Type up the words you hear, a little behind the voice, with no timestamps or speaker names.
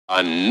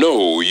I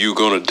know you're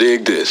gonna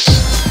dig this.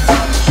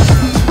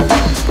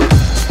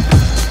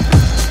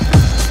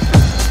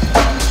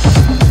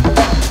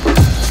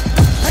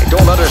 I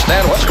don't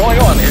understand what's going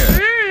on here.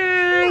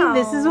 Hi,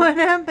 this is what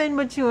happened,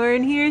 but you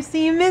weren't here, so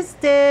you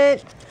missed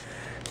it.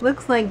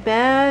 Looks like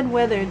bad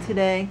weather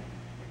today.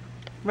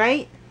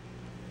 Right?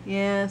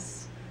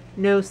 Yes.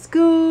 No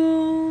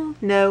school,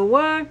 no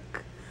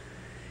work.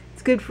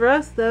 It's good for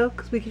us, though,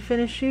 because we can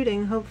finish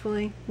shooting,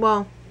 hopefully.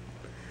 Well,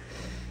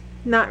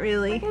 not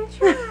really. We're gonna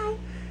try.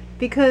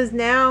 Because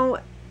now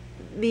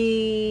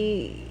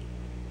the...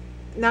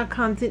 Not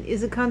content...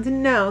 Is it content?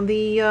 No,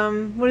 the...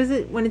 What is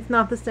it when it's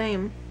not the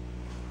same?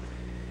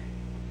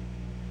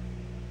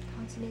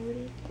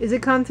 Continuity. Is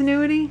it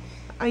continuity?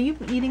 Are you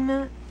eating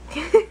that?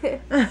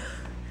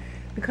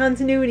 The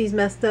continuity's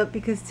messed up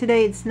because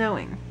today it's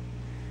snowing.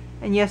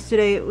 And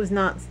yesterday it was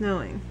not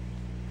snowing.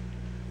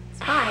 It's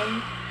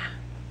fine.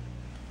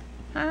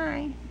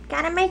 Hi.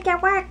 Gotta make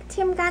it work.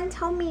 Tim Gunn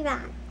told me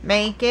that.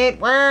 Make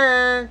it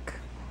work.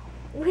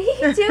 What are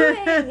you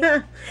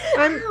doing?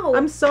 Ow.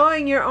 I'm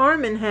sawing your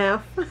arm in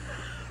half. Don't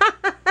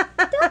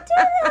do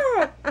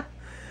that.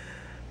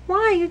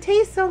 Why? You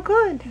taste so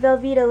good.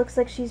 Velveeta looks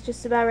like she's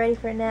just about ready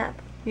for a nap.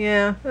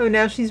 Yeah. Oh,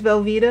 now she's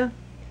Velveeta.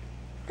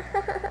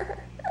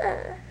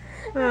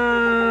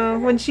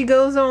 When she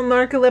goes on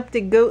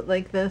narcoleptic goat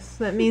like this,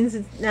 that means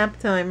it's nap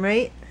time,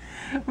 right?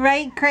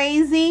 Right,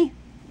 crazy?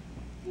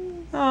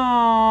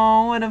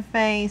 Oh, what a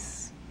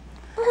face.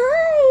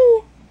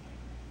 Hi.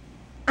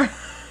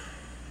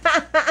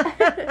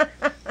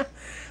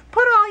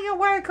 Put all your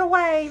work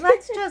away.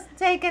 Let's just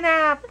take a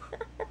nap.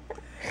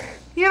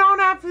 You don't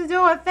have to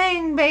do a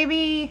thing,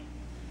 baby.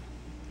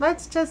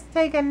 Let's just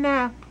take a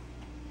nap.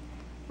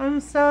 I'm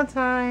so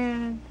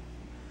tired.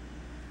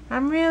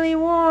 I'm really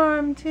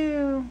warm,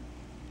 too.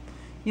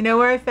 You know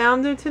where I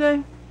found her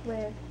today?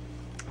 Where?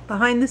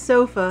 Behind the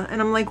sofa.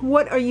 And I'm like,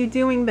 what are you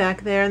doing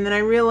back there? And then I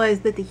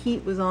realized that the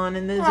heat was on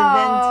and there's a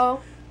vent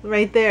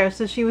right there.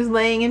 So she was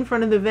laying in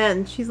front of the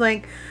vent. She's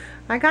like,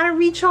 I gotta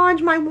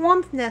recharge my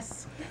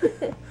warmthness.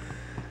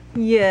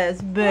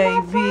 Yes,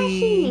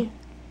 baby.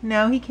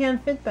 No, he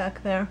can't fit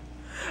back there.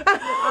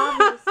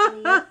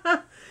 Obviously.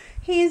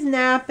 He's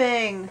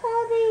napping.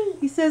 Puppy.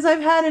 He says,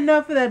 I've had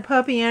enough of that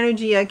puppy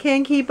energy. I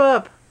can't keep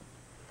up.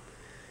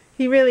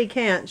 He really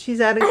can't. She's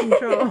out of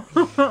control.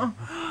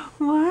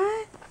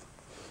 What?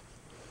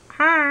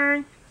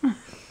 Hi. Where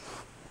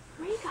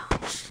you go?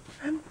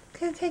 I'm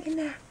gonna take a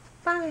nap.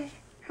 Bye.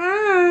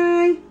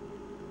 Hi.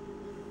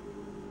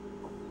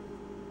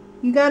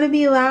 You gotta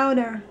be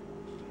louder.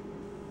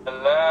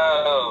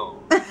 Hello.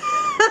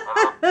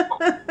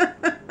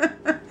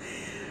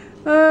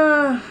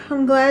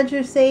 I'm glad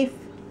you're safe.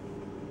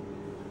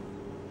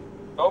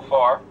 So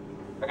far,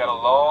 I got a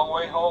long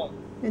way home.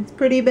 It's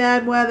pretty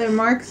bad weather.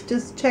 Mark's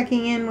just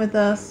checking in with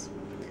us.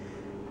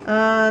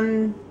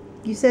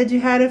 You said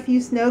you had a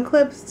few snow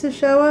clips to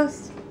show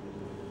us?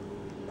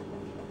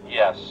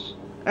 Yes.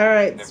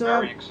 Alright, They're so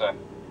very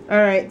exciting.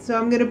 alright, so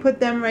I'm gonna put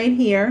them right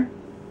here.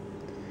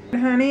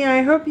 Honey,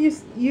 I hope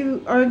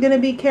you are gonna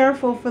be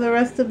careful for the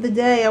rest of the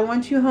day. I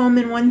want you home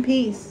in one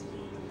piece.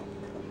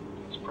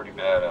 It's pretty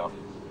bad out.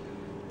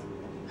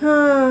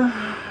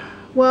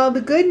 Well,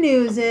 the good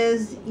news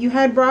is you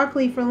had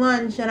broccoli for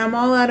lunch and I'm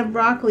all out of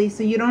broccoli,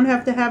 so you don't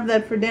have to have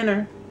that for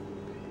dinner.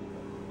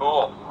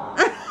 Cool.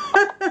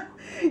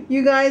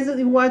 You guys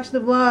who watch the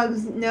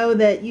vlogs know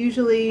that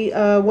usually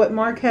what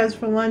Mark has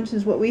for lunch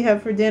is what we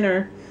have for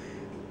dinner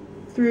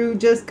through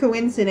just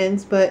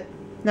coincidence, but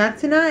not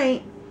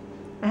tonight.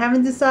 I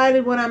haven't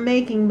decided what I'm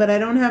making, but I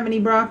don't have any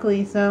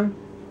broccoli, so...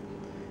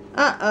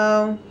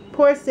 Uh-oh.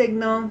 Poor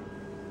signal.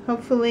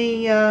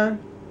 Hopefully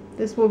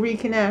this will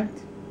reconnect.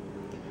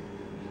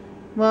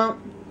 Well,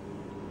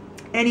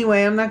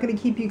 anyway, I'm not going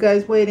to keep you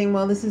guys waiting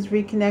while this is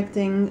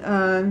reconnecting.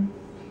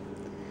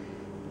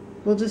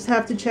 We'll just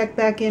have to check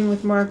back in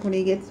with Mark when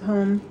he gets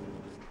home.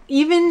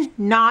 Even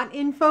not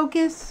in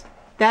focus,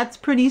 that's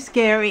pretty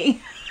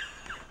scary.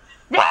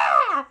 Lucy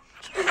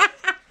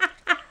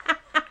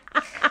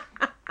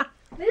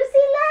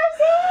loves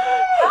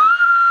it!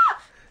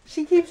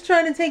 She keeps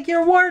trying to take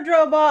your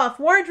wardrobe off.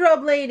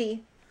 Wardrobe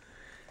lady.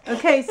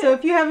 Okay, so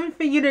if you haven't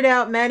figured it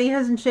out, Maddie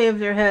hasn't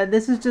shaved her head.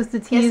 This is just a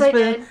tease Yes, I for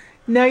did.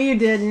 No, you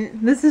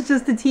didn't. This is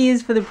just a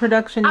tease for the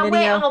production I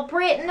video. went, oh,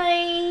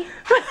 Brittany.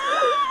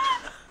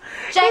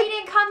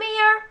 Jaden, come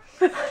here.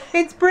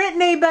 It's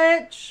Brittany,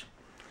 bitch.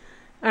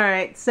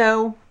 Alright,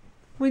 so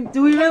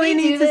do we really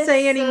need to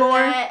say any more?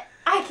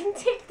 I can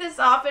take this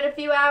off in a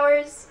few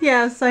hours.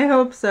 Yes, I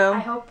hope so. I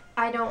hope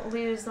I don't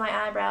lose my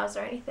eyebrows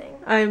or anything.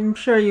 I'm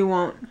sure you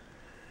won't.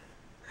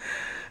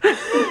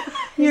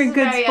 You're a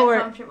good very sport.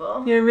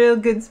 Uncomfortable. You're a real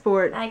good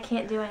sport. I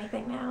can't do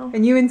anything now.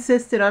 And you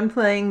insisted on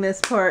playing this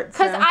part.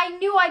 Because so. I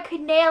knew I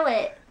could nail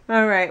it.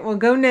 Alright, well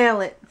go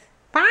nail it.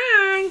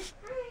 Bye!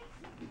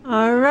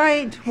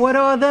 Alright, what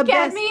are the Get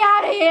best... me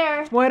out of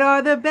here! What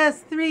are the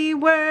best 3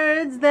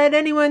 words that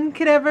anyone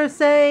could ever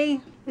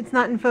say? It's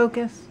not in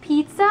focus.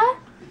 Pizza?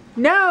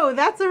 No,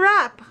 that's a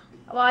wrap.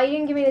 Well, you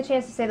didn't give me the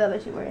chance to say the other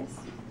 2 words.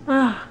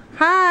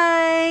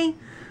 Hi!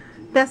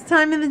 Best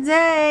time of the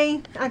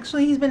day.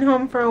 Actually, he's been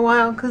home for a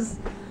while because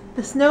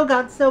the snow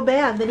got so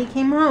bad that he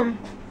came home.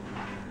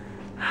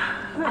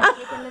 I'm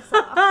taking this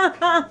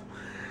off.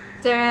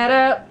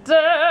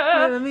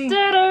 Wait, let me...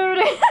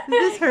 Does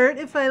this hurt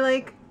if I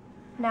like...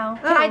 No.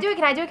 Oh. Can I do it?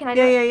 Can I do it? Can I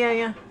do it?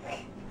 Yeah.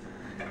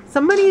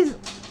 Somebody's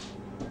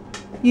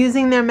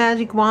using their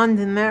magic wand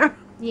in there.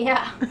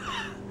 Yeah.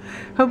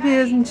 Hope he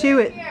doesn't chew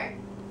it.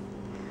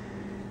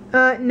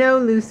 No,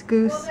 loose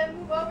goose. Well, then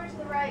move over to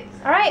the right.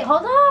 All right,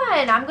 hold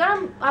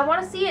on. I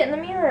want to see it in the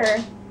mirror.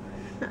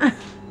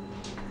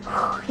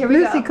 Here we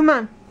Lucy, go. come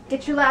on.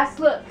 Get your last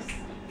looks.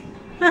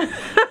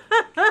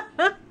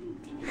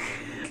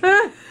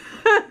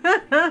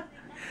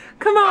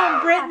 Come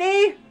on,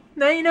 Brittany.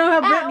 Now you know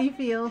how Ow. Brittany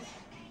feels.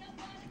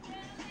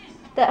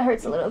 That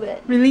hurts a little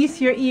bit.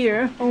 Release your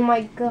ear. Oh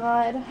my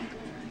god.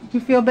 You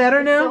feel better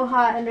It's so now?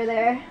 hot under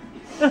there.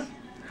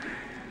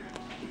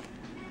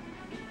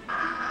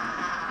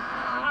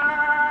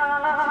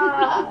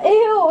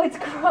 Ew, it's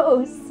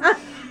gross.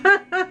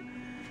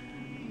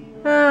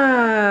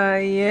 Ah,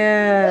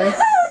 yes.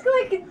 I look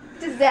like a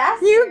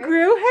disaster. You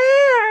grew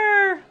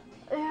hair.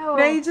 Ew.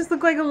 Now you just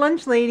look like a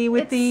lunch lady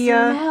with it the.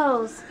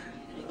 smells.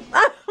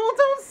 Oh,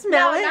 don't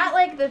smell No, it. not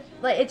like the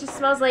it just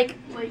smells like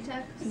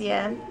Latex.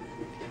 yeah,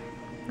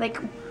 like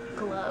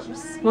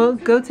gloves. Well,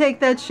 go take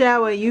that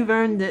shower. You've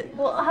earned it.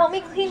 Well, help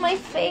me clean my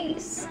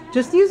face.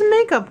 Just use a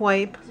makeup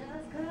wipe.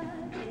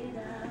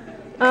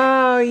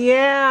 Oh,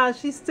 yeah.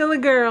 She's still a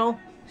girl.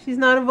 She's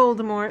not a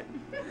Voldemort.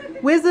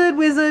 Wizard.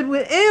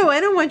 Ew, I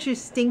don't want your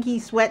stinky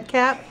sweat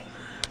cap.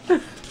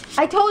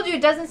 I told you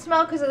it doesn't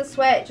smell because of the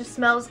sweat. It just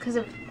smells because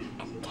of a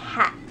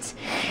cat.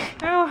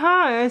 Oh,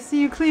 hi. I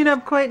see you clean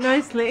up quite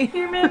nicely.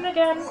 Human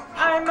again.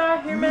 I'm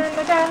a human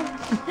again.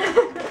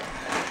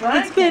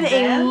 It's been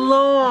a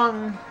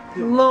long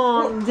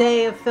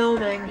day of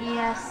filming.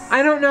 Yes.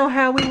 I don't know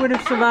how we would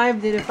have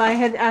survived it if I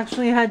had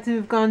actually had to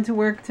have gone to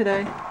work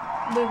today.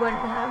 We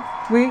wouldn't have.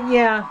 We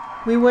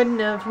wouldn't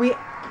have. We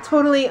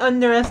totally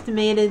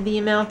underestimated the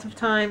amount of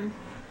time.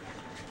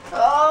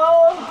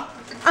 Oh.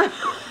 I'm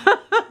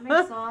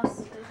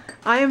exhausted.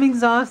 I am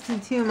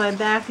exhausted too. My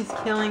back is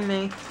killing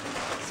me.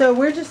 So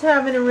we're just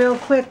having a real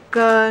quick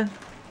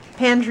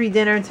pantry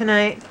dinner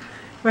tonight.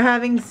 We're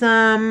having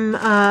some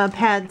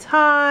pad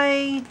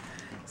thai,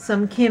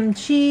 some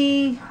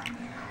kimchi,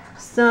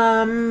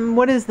 some,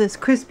 what is this,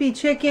 crispy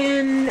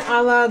chicken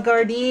a la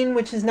Gardein,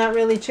 which is not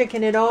really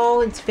chicken at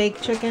all. It's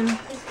fake chicken.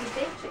 Crispy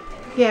fake chicken.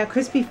 Yeah,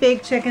 crispy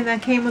fake chicken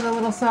that came with a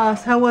little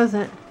sauce. How was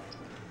it?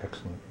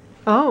 Excellent.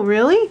 Oh,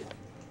 really?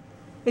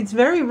 It's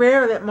very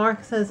rare that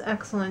Mark says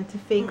excellent to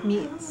fake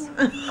meats.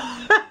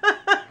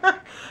 I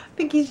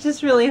think he's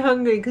just really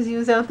hungry because he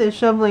was out there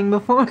shoveling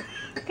before.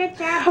 Good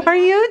job. Are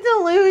you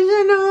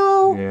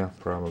delusional? Yeah,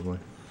 probably.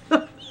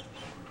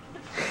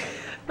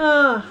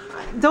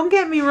 Don't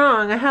get me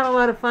wrong. I had a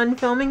lot of fun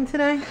filming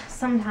today.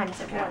 Sometimes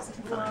it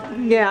wasn't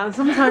fun. Yeah,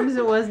 sometimes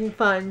it wasn't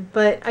fun,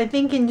 but I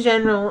think in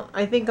general,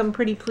 I think I'm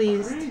pretty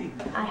pleased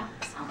I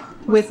hope so.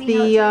 with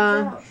See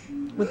how it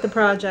turns the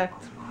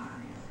project.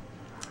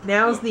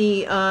 Now's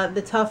the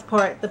tough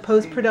part, the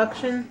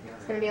post-production.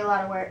 It's gonna be a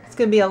lot of work. It's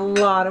gonna be a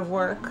lot of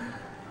work.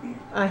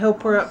 I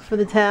hope we're up for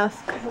the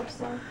task. I hope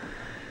so.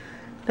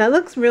 That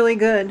looks really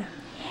good.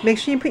 Make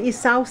sure you put your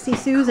saucy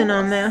Susan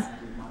on there.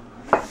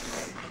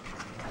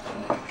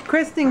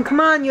 Kristen, come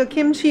on, your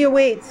kimchi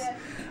awaits.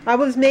 I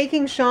was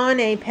making Sean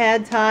a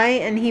pad thai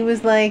and he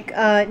was like,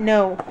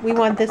 no, we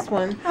want this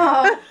one.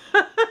 Oh.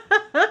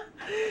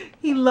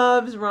 He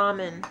loves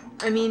ramen.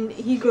 I mean,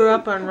 he grew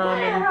up on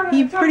ramen.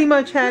 He pretty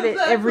much had it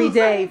every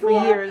day for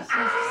years. It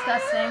was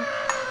disgusting.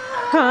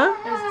 Huh?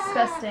 It was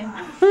disgusting.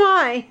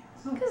 Why?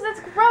 Because that's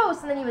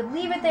gross, and then you would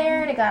leave it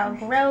there, and it got all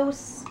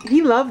gross.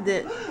 He loved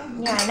it.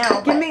 Yeah, I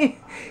know.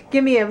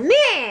 Give me a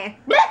meh.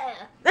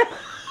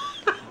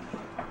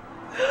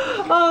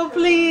 Oh,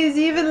 please,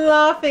 even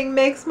laughing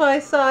makes my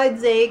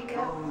sides ache.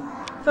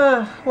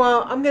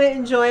 Well, I'm going to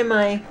enjoy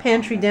my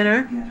pantry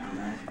dinner.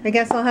 I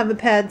guess I'll have a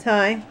pad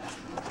thai.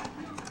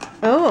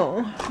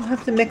 Oh, I'll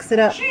have to mix it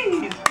up.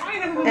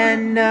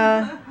 And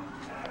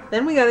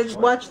then we got to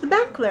watch The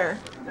Bachelor,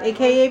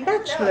 a.k.a.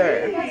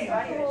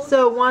 Bachelor.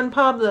 So, Juan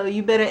Pablo,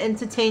 you better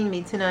entertain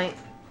me tonight.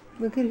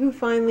 Look at who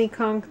finally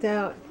conked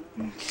out.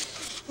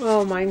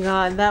 Oh my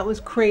god, that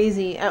was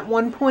crazy. At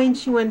one point,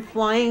 she went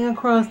flying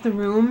across the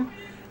room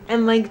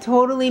and like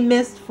totally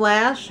missed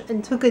Flash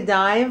and took a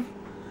dive.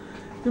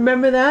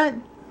 Remember that?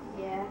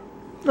 Yeah.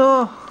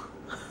 Oh,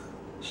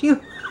 she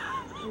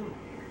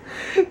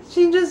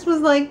just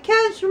was like,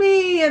 catch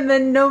me, and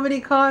then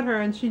nobody caught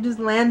her and she just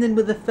landed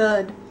with a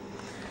thud.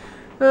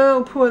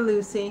 Oh, poor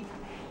Lucy.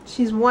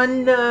 She's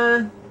one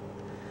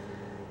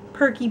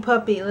perky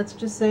puppy, let's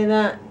just say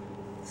that.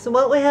 So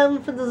what we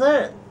having for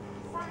dessert?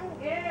 Something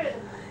good.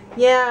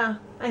 Yeah,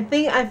 I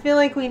feel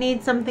like we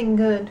need something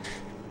good.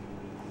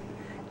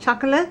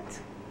 Chocolate?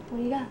 What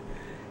do you got?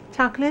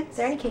 Chocolate? Is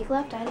there any cake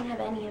left? I didn't have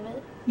any of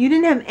it. You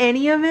didn't have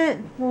any of it?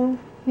 Well,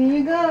 here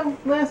you go.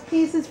 Last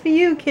piece is for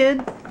you,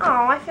 kid.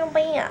 Oh, I feel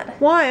bad.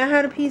 Why? I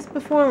had a piece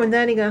before when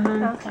Daddy got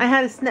home. Okay. I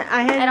had a snack.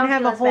 I didn't don't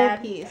have feel a as whole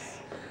bad. piece.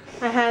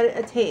 I had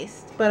a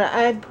taste, but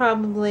I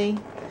probably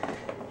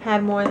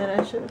had more than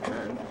I should have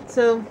had.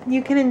 So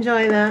you can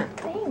enjoy that.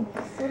 Thanks.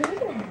 What are you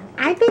gonna have?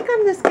 I think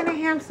I'm just gonna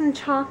have some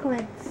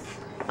chocolates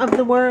of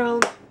the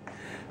world.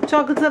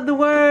 Chocolates of the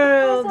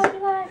world. Spice up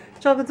your life.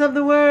 Chocolates of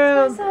the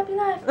world. Spice up your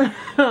life.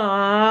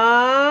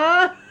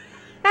 Aww.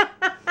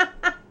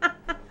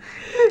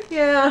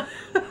 Yeah.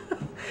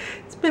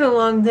 It's been a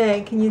long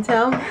day, can you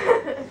tell?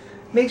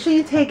 Make sure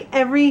you take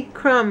every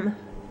crumb,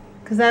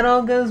 because that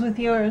all goes with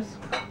yours.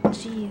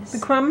 Jeez. The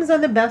crumbs are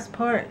the best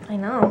part. I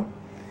know.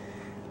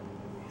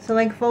 So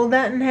like fold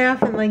that in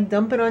half and like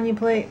dump it on your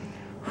plate.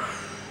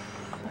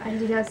 I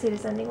do not see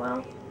this ending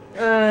well.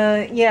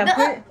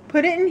 Yeah,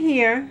 put it in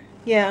here.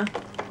 Yeah.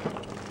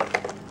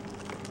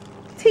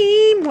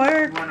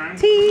 Teamwork.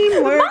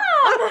 Teamwork.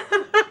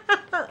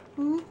 Mom!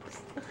 Oops.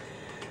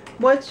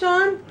 What,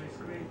 Sean?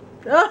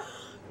 Oh,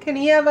 can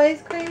he have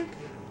ice cream?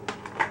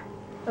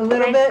 A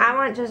little bit? I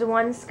want just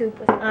one scoop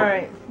with it.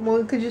 Alright.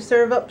 Well, could you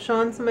serve up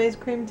Sean some ice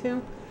cream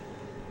too?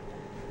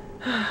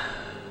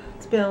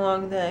 It's been a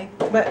long day.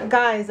 But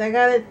guys, I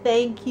gotta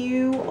thank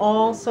you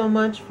all so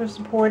much for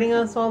supporting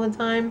us all the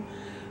time.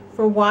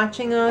 For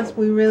watching us.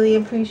 We really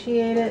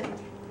appreciate it.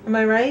 Am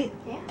I right?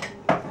 Yeah.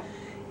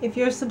 If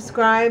you're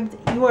subscribed,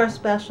 you are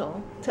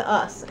special. To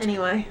us,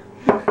 anyway.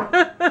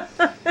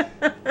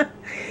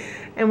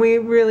 And we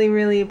really,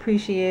 really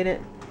appreciate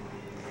it.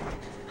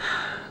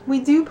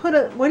 We do put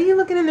a... What are you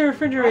looking in the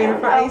refrigerator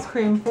for ice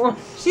cream for?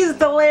 She's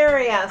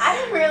delirious.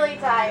 I'm really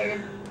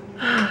tired.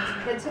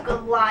 That took a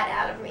lot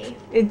out of me.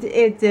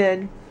 It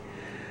did.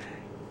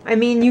 I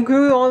mean, you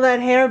grew all that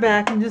hair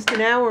back in just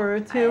an hour or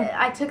two.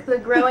 I took the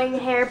growing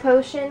hair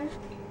potion.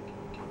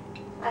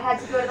 I had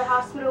to go to the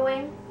hospital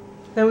wing.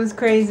 That was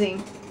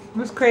crazy. It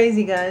was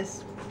crazy,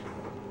 guys.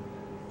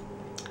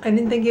 I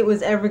didn't think it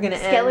was ever going to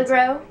end.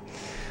 Skelligro.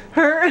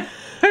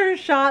 Her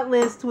shot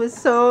list was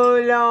so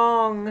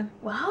long.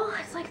 Well,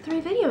 it's like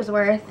 3 videos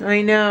worth.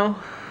 I know.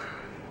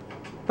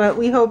 But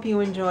we hope you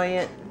enjoy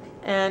it.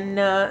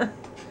 And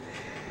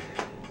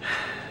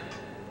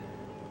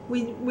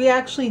we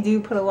actually do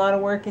put a lot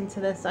of work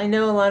into this. I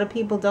know a lot of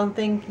people don't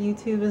think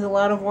YouTube is a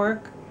lot of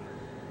work.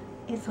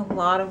 It's a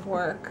lot of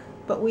work.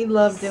 But we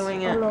love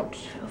doing it. So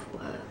much of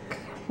work.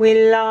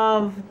 We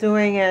love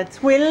doing it.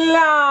 We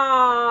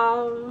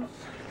love.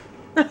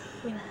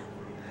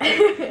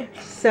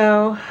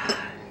 So,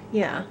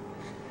 yeah.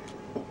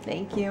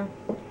 Thank you.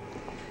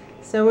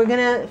 So we're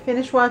gonna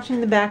finish watching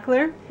The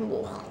Bachelor. And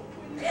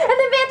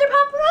then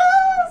Vanderpump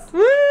Rules!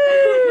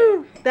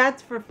 Woo!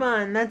 That's for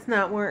fun. That's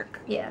not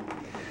work. Yeah.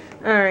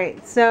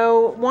 Alright,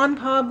 so Juan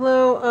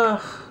Pablo,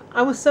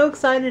 I was so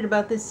excited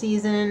about this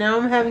season, and now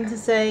I'm having to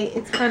say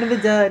it's kind of a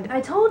dud.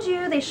 I told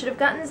you they should have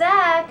gotten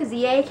Zach,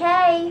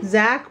 ZAK.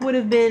 Zach would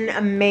have been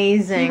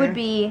amazing. He would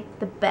be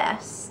the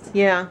best.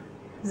 Yeah.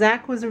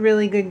 Zach was a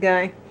really good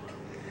guy.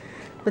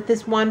 But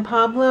this Juan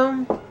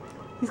Pablo,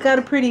 he's got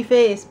a pretty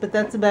face, but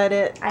that's about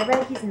it. I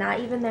bet he's not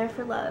even there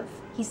for love.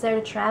 He's there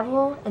to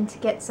travel and to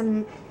get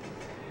some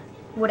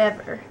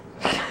whatever.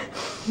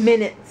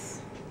 Minutes.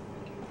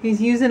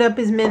 He's using up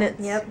his minutes.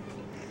 Yep.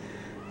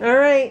 All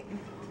right.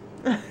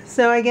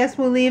 So I guess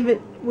we'll leave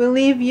it. We'll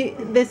leave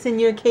this in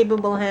your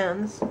capable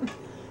hands.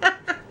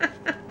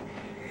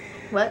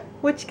 What?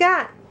 What you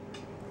got?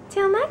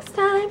 Till next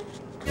time.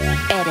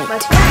 Edit.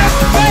 Let's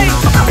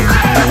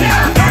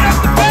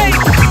go.